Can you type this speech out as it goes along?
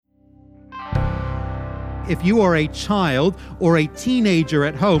If you are a child or a teenager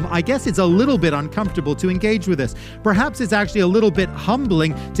at home, I guess it's a little bit uncomfortable to engage with this. Perhaps it's actually a little bit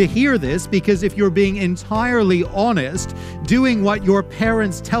humbling to hear this, because if you're being entirely honest, doing what your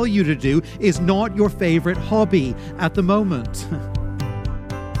parents tell you to do is not your favorite hobby at the moment.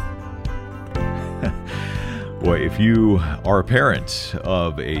 Boy, if you are a parent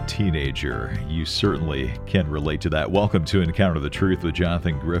of a teenager, you certainly can relate to that. Welcome to Encounter the Truth with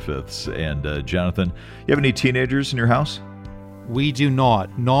Jonathan Griffiths. And Jonathan, you have any teenagers in your house? We do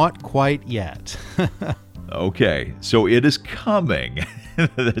not quite yet. Okay, so it is coming,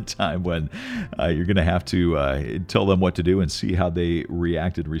 the time when you're going to have to tell them what to do and see how they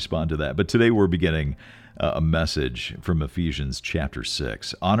react and respond to that. But today we're beginning a message from Ephesians chapter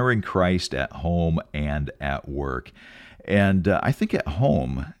 6, honoring Christ at home and at work. And I think at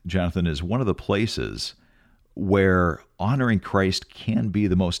home, Jonathan, is one of the places where honoring Christ can be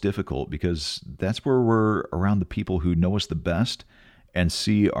the most difficult, because that's where we're around the people who know us the best and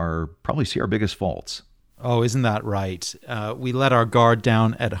probably see our biggest faults. Oh, isn't that right? We let our guard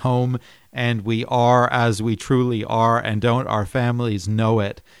down at home, and we are as we truly are, and don't our families know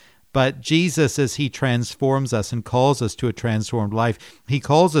it? But Jesus, as he transforms us and calls us to a transformed life, he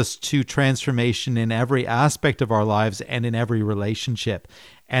calls us to transformation in every aspect of our lives and in every relationship.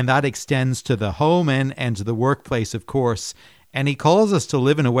 And that extends to the home and to the workplace, of course. And he calls us to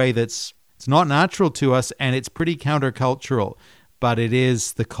live in a way it's not natural to us, and it's pretty countercultural, but it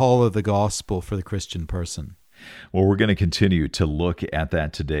is the call of the gospel for the Christian person. Well, we're going to continue to look at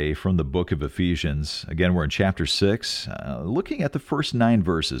that today from the book of Ephesians. Again, we're in chapter 6, looking at the first 9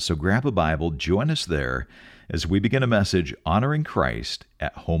 verses. So grab a Bible, join us there as we begin a message honoring Christ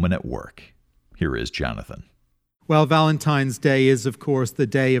at home and at work. Here is Jonathan. Well, Valentine's Day is, of course, the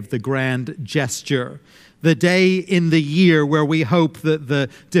day of the grand gesture, the day in the year where we hope that the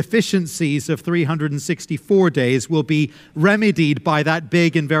deficiencies of 364 days will be remedied by that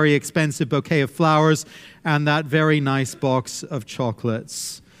big and very expensive bouquet of flowers and that very nice box of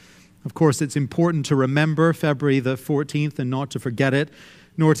chocolates. Of course, it's important to remember February the 14th and not to forget it,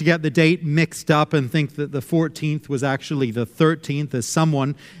 nor to get the date mixed up and think that the 14th was actually the 13th, as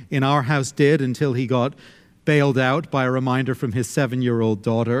someone in our house did until he got bailed out by a reminder from his 7-year-old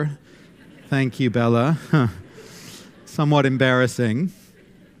daughter. Thank you, Bella. Somewhat embarrassing.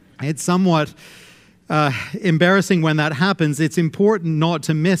 It's somewhat embarrassing when that happens. It's important not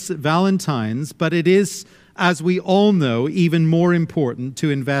to miss Valentine's, but it is, as we all know, even more important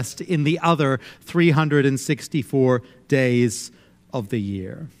to invest in the other 364 days of the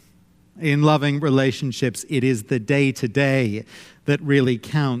year. In loving relationships, it is the day-to-day that really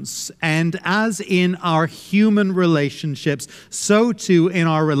counts. And as in our human relationships, so too in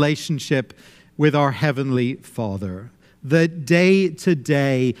our relationship with our Heavenly Father. The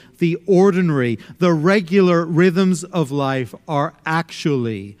day-to-day, the ordinary, the regular rhythms of life are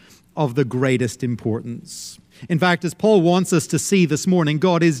actually of the greatest importance. In fact, as Paul wants us to see this morning,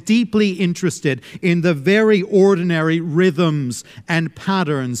 God is deeply interested in the very ordinary rhythms and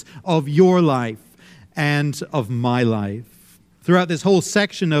patterns of your life and of my life. Throughout this whole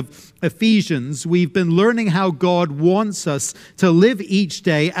section of Ephesians, we've been learning how God wants us to live each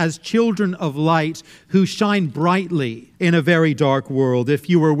day as children of light who shine brightly in a very dark world. If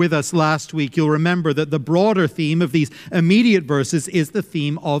you were with us last week, you'll remember that the broader theme of these immediate verses is the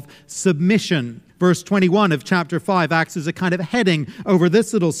theme of submission. Verse 21 of chapter 5 acts as a kind of heading over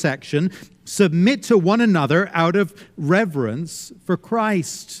this little section. Submit to one another out of reverence for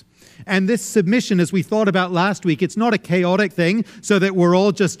Christ. And this submission, as we thought about last week, it's not a chaotic thing so that we're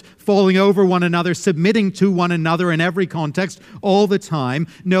all just falling over one another, submitting to one another in every context all the time.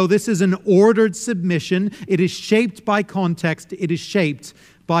 No, this is an ordered submission. It is shaped by context. It is shaped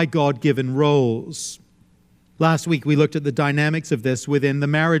by God-given roles. Last week, we looked at the dynamics of this within the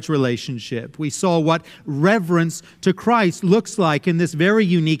marriage relationship. We saw what reverence to Christ looks like in this very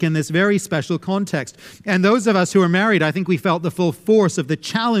unique and this very special context. And those of us who are married, I think we felt the full force of the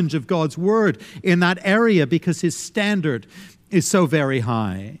challenge of God's word in that area because his standard is so very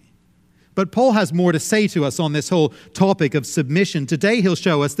high. But Paul has more to say to us on this whole topic of submission. Today he'll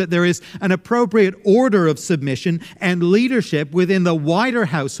show us that there is an appropriate order of submission and leadership within the wider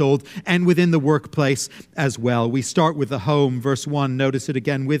household and within the workplace as well. We start with the home. Verse 1, notice it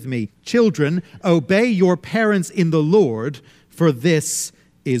again with me. Children, obey your parents in the Lord, for this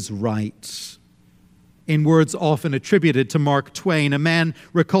is right. In words often attributed to Mark Twain, a man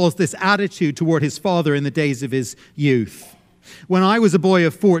recalls this attitude toward his father in the days of his youth. When I was a boy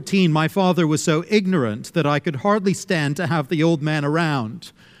of 14, my father was so ignorant that I could hardly stand to have the old man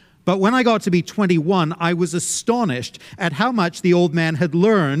around. But when I got to be 21, I was astonished at how much the old man had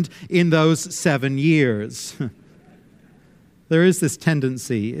learned in those 7 years. There is this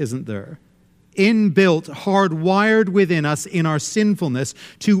tendency, isn't there? Inbuilt, hardwired within us in our sinfulness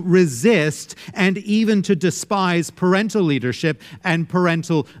to resist and even to despise parental leadership and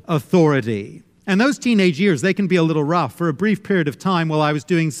parental authority. And those teenage years, they can be a little rough. For a brief period of time, while I was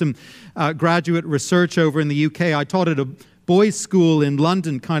doing some graduate research over in the UK, I taught at a boys' school in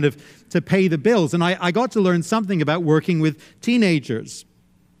London kind of to pay the bills. And I got to learn something about working with teenagers.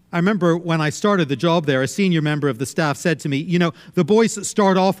 I remember when I started the job there, a senior member of the staff said to me, you know, the boys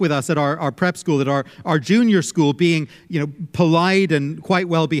start off with us at our prep school, at our junior school, being, you know, polite and quite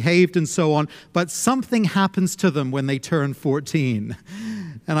well behaved and so on, but something happens to them when they turn 14.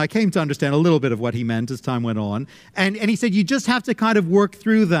 And I came to understand a little bit of what he meant as time went on. And he said, you just have to kind of work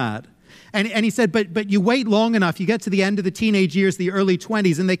through that. And he said, but you wait long enough, you get to the end of the teenage years, the early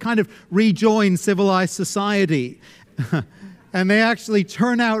 20s, and they kind of rejoin civilized society. And they actually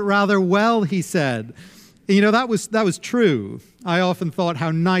turn out rather well, he said. You know, that was true. I often thought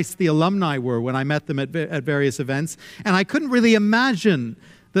how nice the alumni were when I met them at various events. And I couldn't really imagine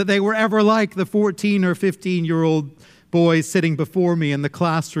that they were ever like the 14 or 15-year-old boys sitting before me in the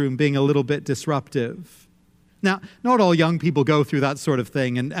classroom being a little bit disruptive. Now, not all young people go through that sort of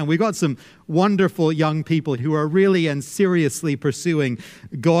thing, and we've got some wonderful young people who are really and seriously pursuing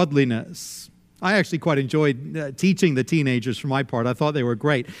godliness. I actually quite enjoyed teaching the teenagers for my part. I thought they were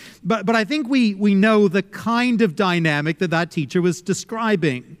great. But I think we know the kind of dynamic that teacher was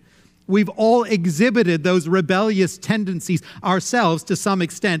describing. We've all exhibited those rebellious tendencies ourselves to some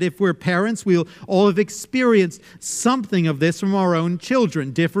extent. If we're parents, we'll all have experienced something of this from our own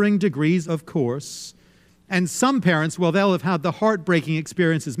children, differing degrees, of course. And some parents, well, they'll have had the heartbreaking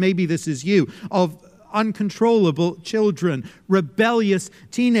experiences, maybe this is you, of uncontrollable children, rebellious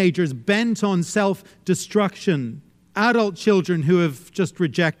teenagers bent on self-destruction, adult children who have just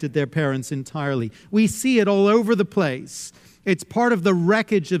rejected their parents entirely. We see it all over the place. It's part of the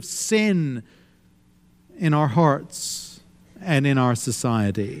wreckage of sin in our hearts and in our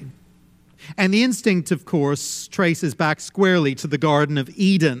society. And the instinct, of course, traces back squarely to the Garden of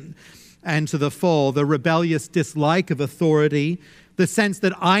Eden and to the fall, the rebellious dislike of authority, the sense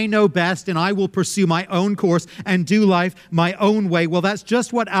that I know best and I will pursue my own course and do life my own way. Well, that's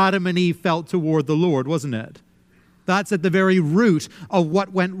just what Adam and Eve felt toward the Lord, wasn't it? That's at the very root of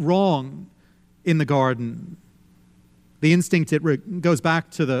what went wrong in the garden. The instinct, it goes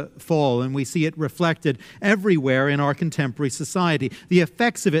back to the fall, and we see it reflected everywhere in our contemporary society. The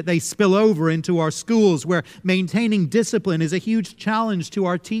effects of it, they spill over into our schools, where maintaining discipline is a huge challenge to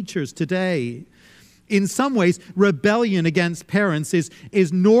our teachers today. In some ways, rebellion against parents is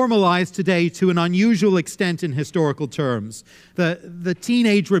normalized today to an unusual extent in historical terms. The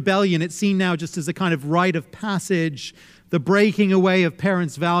teenage rebellion, it's seen now just as a kind of rite of passage, the breaking away of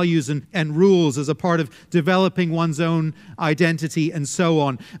parents' values and rules as a part of developing one's own identity and so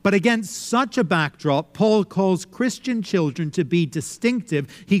on. But against such a backdrop, Paul calls Christian children to be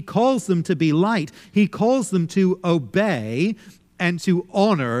distinctive. He calls them to be light. He calls them to obey and to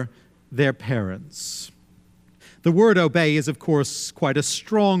honor their parents. The word obey is, of course, quite a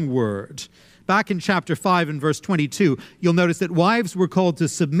strong word. Back in chapter 5 and verse 22, you'll notice that wives were called to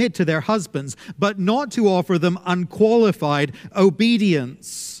submit to their husbands, but not to offer them unqualified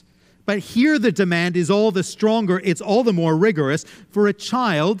obedience. But here the demand is all the stronger, it's all the more rigorous. For a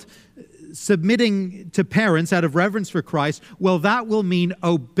child submitting to parents out of reverence for Christ, well, that will mean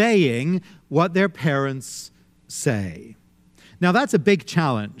obeying what their parents say. Now, that's a big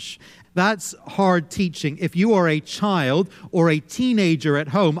challenge. That's hard teaching. If you are a child or a teenager at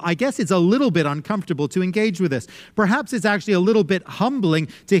home, I guess it's a little bit uncomfortable to engage with this. Perhaps it's actually a little bit humbling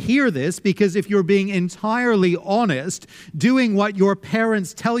to hear this, because if you're being entirely honest, doing what your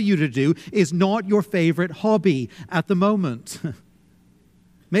parents tell you to do is not your favorite hobby at the moment.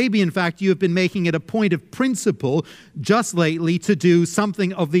 Maybe, in fact, you have been making it a point of principle just lately to do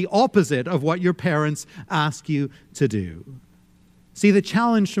something of the opposite of what your parents ask you to do. See, the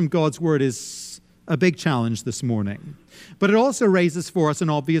challenge from God's Word is a big challenge this morning. But it also raises for us an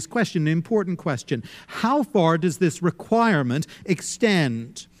obvious question, an important question. How far does this requirement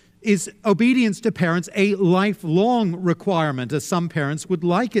extend? Is obedience to parents a lifelong requirement, as some parents would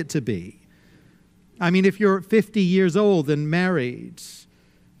like it to be? I mean, if you're 50 years old and married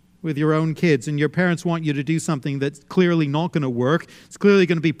with your own kids, and your parents want you to do something that's clearly not going to work, it's clearly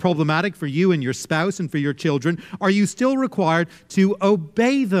going to be problematic for you and your spouse and for your children, are you still required to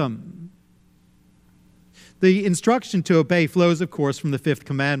obey them? The instruction to obey flows, of course, from the fifth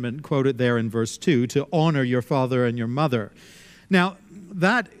commandment, quoted there in verse 2, to honor your father and your mother. Now,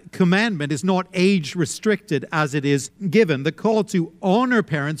 that commandment is not age restricted as it is given. The call to honor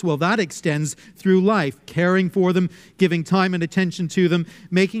parents, well, that extends through life, caring for them, giving time and attention to them,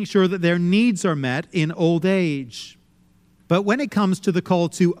 making sure that their needs are met in old age. But when it comes to the call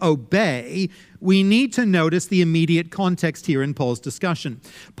to obey, we need to notice the immediate context here in Paul's discussion.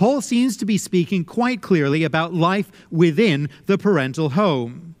 Paul seems to be speaking quite clearly about life within the parental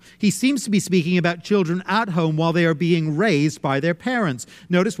home. He seems to be speaking about children at home while they are being raised by their parents.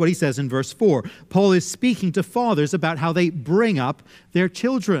 Notice what he says in verse 4. Paul is speaking to fathers about how they bring up their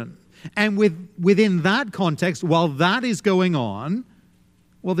children. And within that context, while that is going on,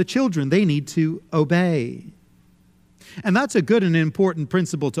 well, the children, they need to obey. And that's a good and important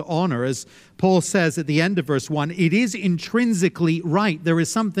principle to honor. As Paul says at the end of verse 1, it is intrinsically right. There is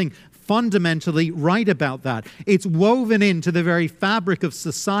something fundamentally right about that. It's woven into the very fabric of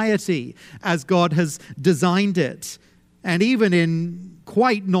society as God has designed it. And even in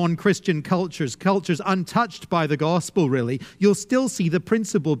quite non-Christian cultures untouched by the gospel really, you'll still see the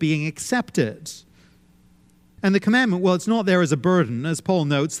principle being accepted. And the commandment, well, it's not there as a burden. As Paul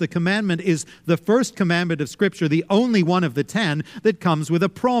notes, the commandment is the first commandment of Scripture, the only one of the 10 that comes with a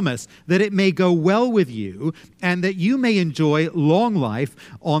promise that it may go well with you and that you may enjoy long life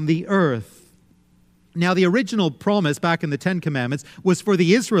on the earth. Now, the original promise back in the 10 Commandments was for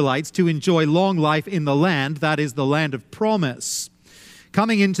the Israelites to enjoy long life in the land, that is, the land of promise.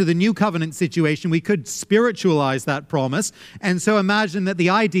 Coming into the new covenant situation, we could spiritualize that promise and so imagine that the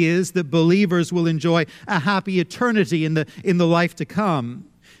idea is that believers will enjoy a happy eternity in the life to come.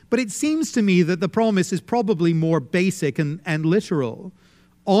 But it seems to me that the promise is probably more basic and literal.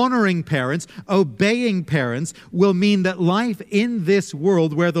 Honoring parents, obeying parents will mean that life in this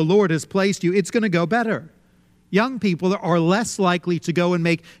world where the Lord has placed you, it's going to go better. Young people are less likely to go and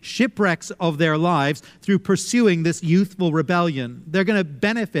make shipwrecks of their lives through pursuing this youthful rebellion. They're going to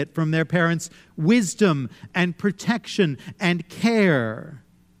benefit from their parents' wisdom and protection and care.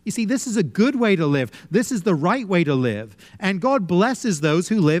 You see, this is a good way to live. This is the right way to live. And God blesses those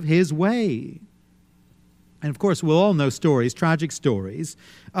who live His way. And of course, we'll all know stories, tragic stories,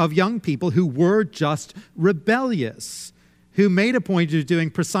 of young people who were just rebellious, who made a point of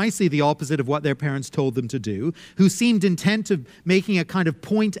doing precisely the opposite of what their parents told them to do, who seemed intent of making a kind of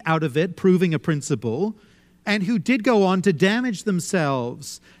point out of it, proving a principle, and who did go on to damage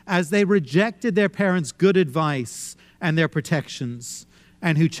themselves as they rejected their parents' good advice and their protections,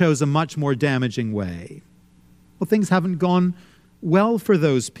 and who chose a much more damaging way. Well, things haven't gone well for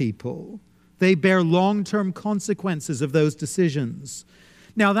those people. They bear long-term consequences of those decisions.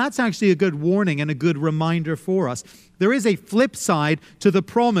 Now, that's actually a good warning and a good reminder for us. There is a flip side to the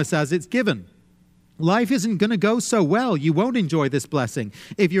promise as it's given. Life isn't going to go so well. You won't enjoy this blessing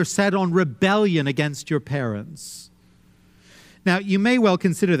if you're set on rebellion against your parents. Now, you may well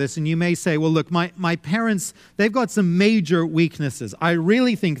consider this and you may say, well, look, my parents, they've got some major weaknesses. I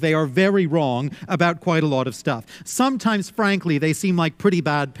really think they are very wrong about quite a lot of stuff. Sometimes, frankly, they seem like pretty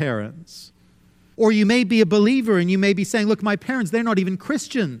bad parents. Or you may be a believer and you may be saying, look, my parents, they're not even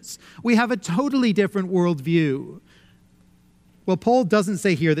Christians. We have a totally different worldview. Well, Paul doesn't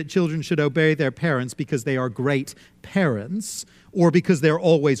say here that children should obey their parents because they are great parents, or because they're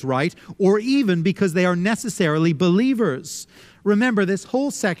always right, or even because they are necessarily believers. Remember, this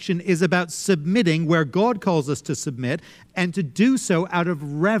whole section is about submitting where God calls us to submit, and to do so out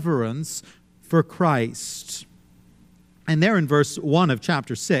of reverence for Christ. And there in verse 1 of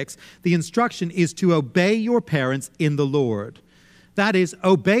chapter 6, the instruction is to obey your parents in the Lord. That is,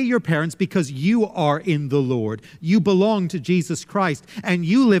 obey your parents because you are in the Lord. You belong to Jesus Christ, and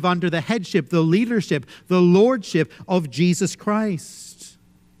you live under the headship, the leadership, the lordship of Jesus Christ.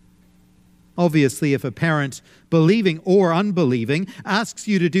 Obviously, if a parent, believing or unbelieving, asks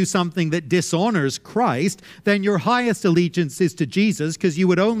you to do something that dishonors Christ, then your highest allegiance is to Jesus, because you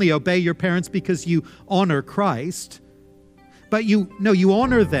would only obey your parents because you honor Christ. But you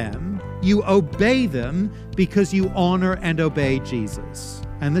honor them, you obey them because you honor and obey Jesus.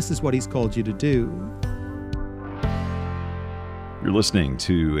 And this is what He's called you to do. You're listening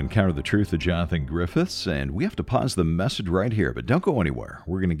to Encounter the Truth with Jonathan Griffiths, and we have to pause the message right here, but don't go anywhere.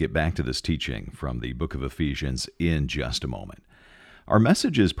 We're going to get back to this teaching from the book of Ephesians in just a moment. Our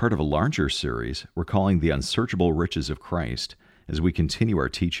message is part of a larger series we're calling The Unsearchable Riches of Christ, as we continue our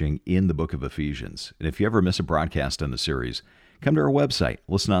teaching in the book of Ephesians. And if you ever miss a broadcast on the series, come to our website,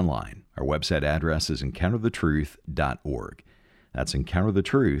 listen online. Our website address is encounterthetruth.org. That's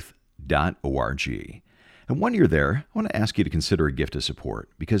encounterthetruth.org. And when you're there, I want to ask you to consider a gift of support,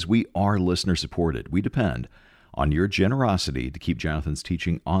 because we are listener supported. We depend on your generosity to keep Jonathan's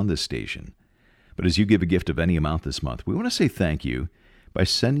teaching on this station. But as you give a gift of any amount this month, we want to say thank you by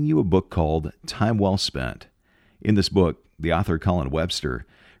sending you a book called Time Well Spent. In this book, the author Colin Webster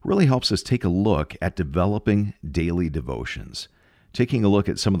really helps us take a look at developing daily devotions, taking a look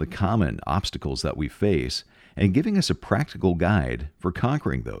at some of the common obstacles that we face and giving us a practical guide for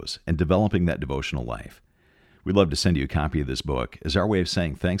conquering those and developing that devotional life. We'd love to send you a copy of this book as our way of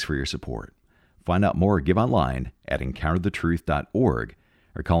saying thanks for your support. Find out more or give online at encounterthetruth.org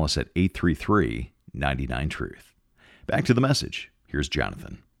or call us at 833-99-TRUTH. Back to the message. Here's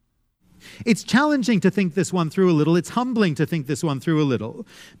Jonathan. It's challenging to think this one through a little. It's humbling to think this one through a little,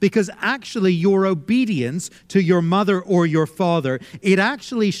 because actually your obedience to your mother or your father, it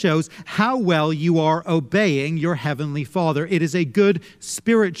actually shows how well you are obeying your heavenly Father. It is a good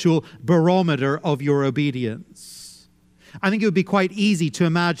spiritual barometer of your obedience. I think it would be quite easy to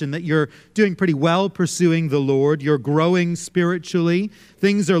imagine that you're doing pretty well pursuing the Lord. You're growing spiritually.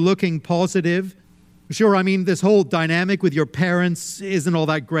 Things are looking positive. Sure, I mean, this whole dynamic with your parents isn't all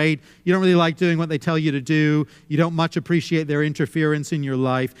that great. You don't really like doing what they tell you to do. You don't much appreciate their interference in your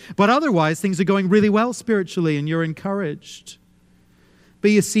life. But otherwise, things are going really well spiritually and you're encouraged.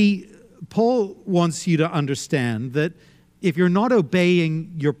 But you see, Paul wants you to understand that if you're not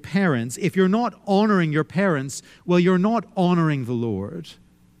obeying your parents, if you're not honoring your parents, well, you're not honoring the Lord.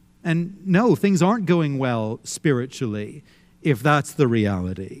 And no, things aren't going well spiritually if that's the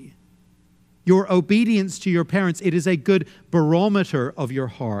reality. Your obedience to your parents, it is a good barometer of your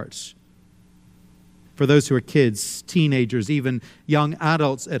heart. For those who are kids, teenagers, even young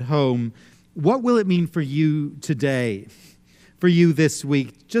adults at home, what will it mean for you today, for you this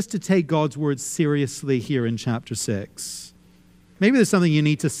week, just to take God's word seriously here in chapter 6? Maybe there's something you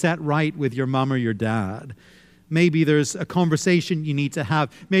need to set right with your mom or your dad. Maybe there's a conversation you need to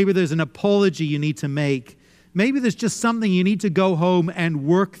have. Maybe there's an apology you need to make. Maybe there's just something you need to go home and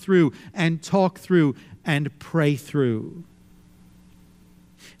work through and talk through and pray through.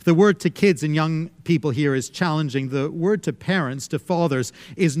 If the word to kids and young people here is challenging, the word to parents, to fathers,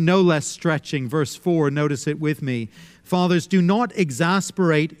 is no less stretching. Verse 4, notice it with me. Fathers, do not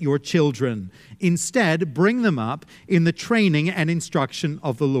exasperate your children. Instead, bring them up in the training and instruction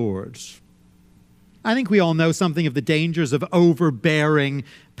of the Lord. I think we all know something of the dangers of overbearing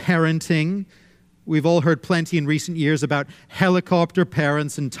parenting. We've all heard plenty in recent years about helicopter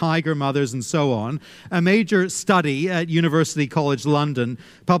parents and tiger mothers and so on. A major study at University College London,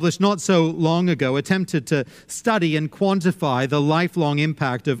 published not so long ago, attempted to study and quantify the lifelong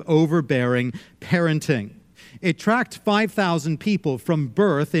impact of overbearing parenting. It tracked 5,000 people from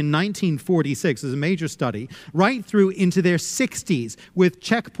birth in 1946, as a major study, right through into their 60s with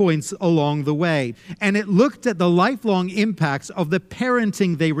checkpoints along the way. And it looked at the lifelong impacts of the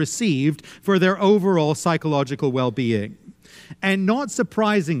parenting they received for their overall psychological well-being. And not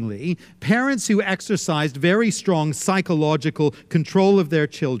surprisingly, parents who exercised very strong psychological control of their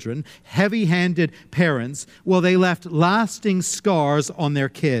children, heavy-handed parents, well, they left lasting scars on their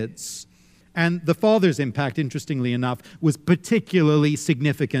kids. And the father's impact, interestingly enough, was particularly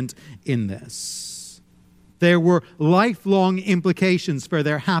significant in this. There were lifelong implications for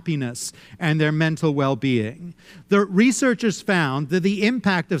their happiness and their mental well-being. The researchers found that the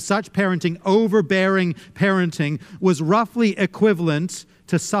impact of such parenting, overbearing parenting, was roughly equivalent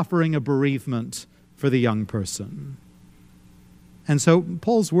to suffering a bereavement for the young person. And so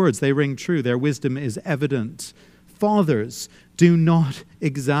Paul's words, they ring true. Their wisdom is evident. Fathers, do not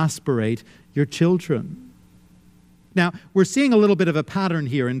exasperate your children. Now, we're seeing a little bit of a pattern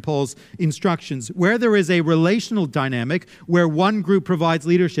here in Paul's instructions, where there is a relational dynamic where one group provides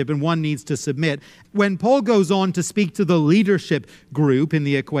leadership and one needs to submit. When Paul goes on to speak to the leadership group in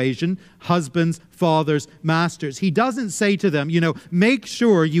the equation, husbands, fathers, masters, he doesn't say to them, make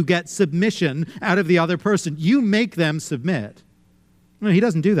sure you get submission out of the other person. You make them submit. No, he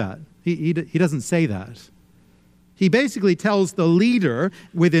doesn't do that. He doesn't say that. He basically tells the leader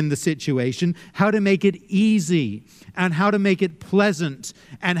within the situation how to make it easy and how to make it pleasant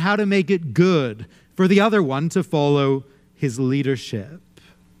and how to make it good for the other one to follow his leadership.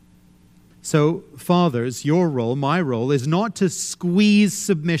 So, fathers, your role, my role, is not to squeeze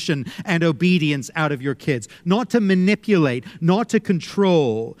submission and obedience out of your kids, not to manipulate, not to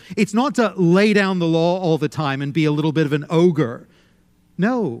control. It's not to lay down the law all the time and be a little bit of an ogre.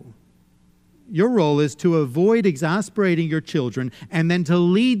 No. Your role is to avoid exasperating your children and then to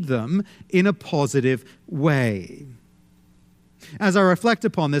lead them in a positive way. As I reflect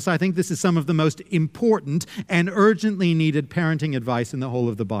upon this, I think this is some of the most important and urgently needed parenting advice in the whole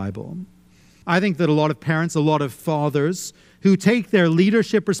of the Bible. I think that a lot of parents, a lot of fathers, who take their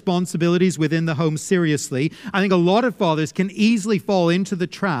leadership responsibilities within the home seriously. I think a lot of fathers can easily fall into the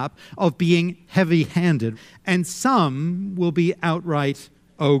trap of being heavy-handed, and some will be outright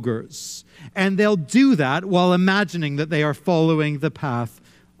ogres. And they'll do that while imagining that they are following the path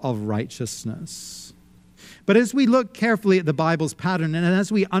of righteousness. But as we look carefully at the Bible's pattern and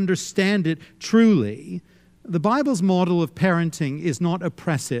as we understand it truly, the Bible's model of parenting is not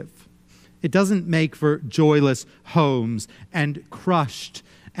oppressive. It doesn't make for joyless homes and crushed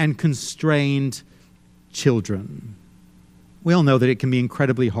and constrained children. We all know that it can be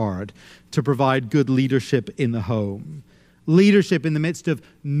incredibly hard to provide good leadership in the home. Leadership in the midst of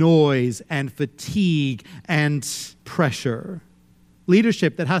noise and fatigue and pressure.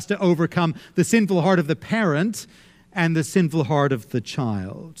 Leadership that has to overcome the sinful heart of the parent and the sinful heart of the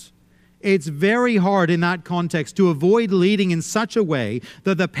child. It's very hard in that context to avoid leading in such a way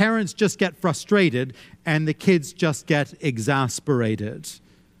that the parents just get frustrated and the kids just get exasperated.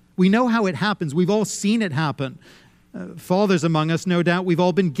 We know how it happens. We've all seen it happen. Fathers among us, no doubt, we've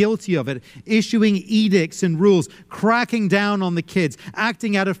all been guilty of it. Issuing edicts and rules, cracking down on the kids,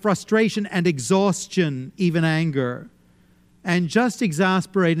 acting out of frustration and exhaustion, even anger, and just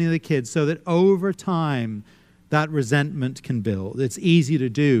exasperating the kids so that over time that resentment can build. It's easy to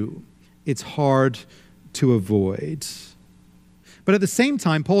do. It's hard to avoid. But at the same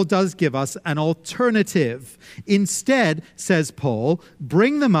time, Paul does give us an alternative. Instead, says Paul,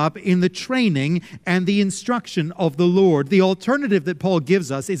 bring them up in the training and the instruction of the Lord. The alternative that Paul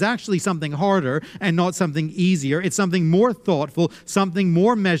gives us is actually something harder and not something easier. It's something more thoughtful, something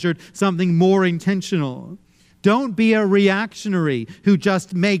more measured, something more intentional. Don't be a reactionary who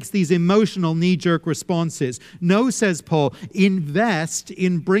just makes these emotional knee-jerk responses. No, says Paul, invest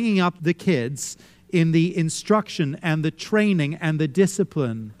in bringing up the kids in the instruction and the training and the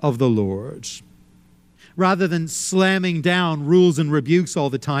discipline of the Lord. Rather than slamming down rules and rebukes all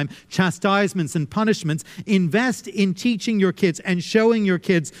the time, chastisements and punishments, invest in teaching your kids and showing your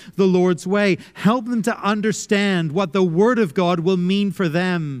kids the Lord's way. Help them to understand what the Word of God will mean for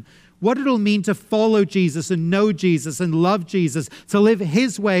them, what it'll mean to follow Jesus and know Jesus and love Jesus, to live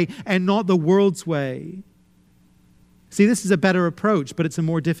His way and not the world's way. See, this is a better approach, but it's a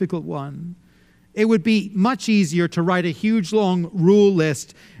more difficult one. It would be much easier to write a huge, long rule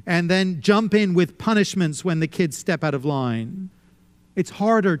list and then jump in with punishments when the kids step out of line. It's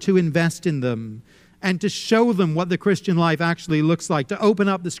harder to invest in them and to show them what the Christian life actually looks like, to open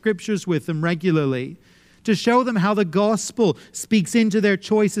up the Scriptures with them regularly, to show them how the gospel speaks into their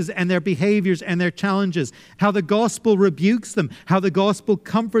choices and their behaviors and their challenges, how the gospel rebukes them, how the gospel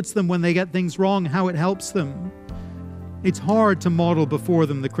comforts them when they get things wrong, how it helps them. It's hard to model before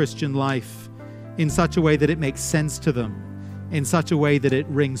them the Christian life in such a way that it makes sense to them, in such a way that it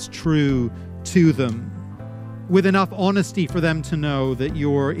rings true to them, with enough honesty for them to know that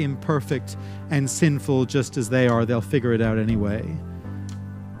you're imperfect and sinful just as they are. They'll figure it out anyway.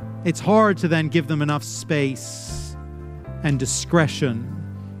 It's hard to then give them enough space and discretion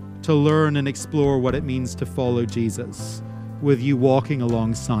to learn and explore what it means to follow Jesus, with you walking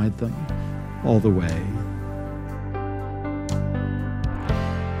alongside them all the way.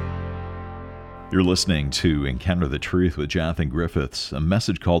 You're listening to Encounter the Truth with Jonathan Griffiths, a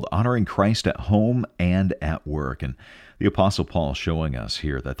message called Honoring Christ at Home and at Work. And the Apostle Paul showing us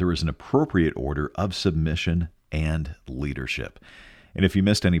here that there is an appropriate order of submission and leadership. And if you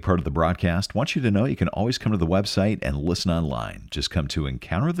missed any part of the broadcast, I want you to know you can always come to the website and listen online. Just come to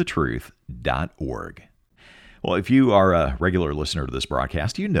encounterthetruth.org. Well, if you are a regular listener to this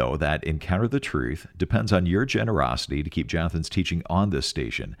broadcast, you know that Encounter the Truth depends on your generosity to keep Jonathan's teaching on this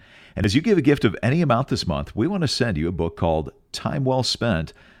station. And as you give a gift of any amount this month, we want to send you a book called Time Well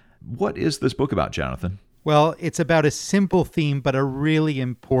Spent. What is this book about, Jonathan? Well, it's about a simple theme, but a really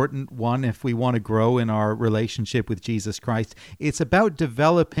important one if we want to grow in our relationship with Jesus Christ. It's about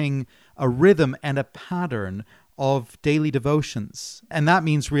developing a rhythm and a pattern of daily devotions. And that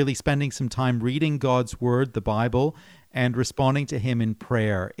means really spending some time reading God's Word, the Bible, and responding to Him in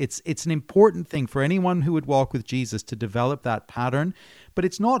prayer. It's an important thing for anyone who would walk with Jesus to develop that pattern, but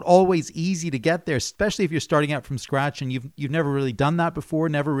it's not always easy to get there, especially if you're starting out from scratch and you've never really done that before,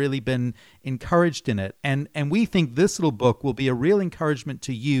 never really been encouraged in it. And we think this little book will be a real encouragement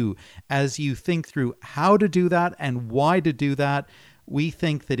to you as you think through how to do that and why to do that. We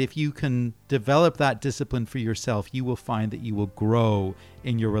think that if you can develop that discipline for yourself, you will find that you will grow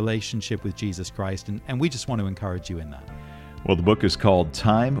in your relationship with Jesus Christ. And we just want to encourage you in that. Well, the book is called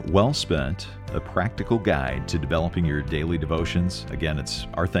Time Well Spent, a practical guide to developing your daily devotions. Again, it's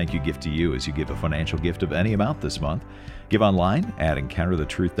our thank you gift to you as you give a financial gift of any amount this month. Give online at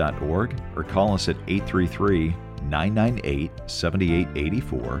encounterthetruth.org or call us at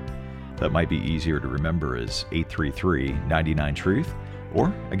 833-998-7884. That might be easier to remember as 833-99-TRUTH.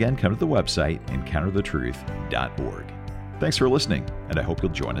 Or, again, come to the website, encounterthetruth.org. Thanks for listening, and I hope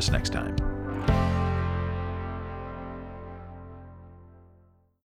you'll join us next time.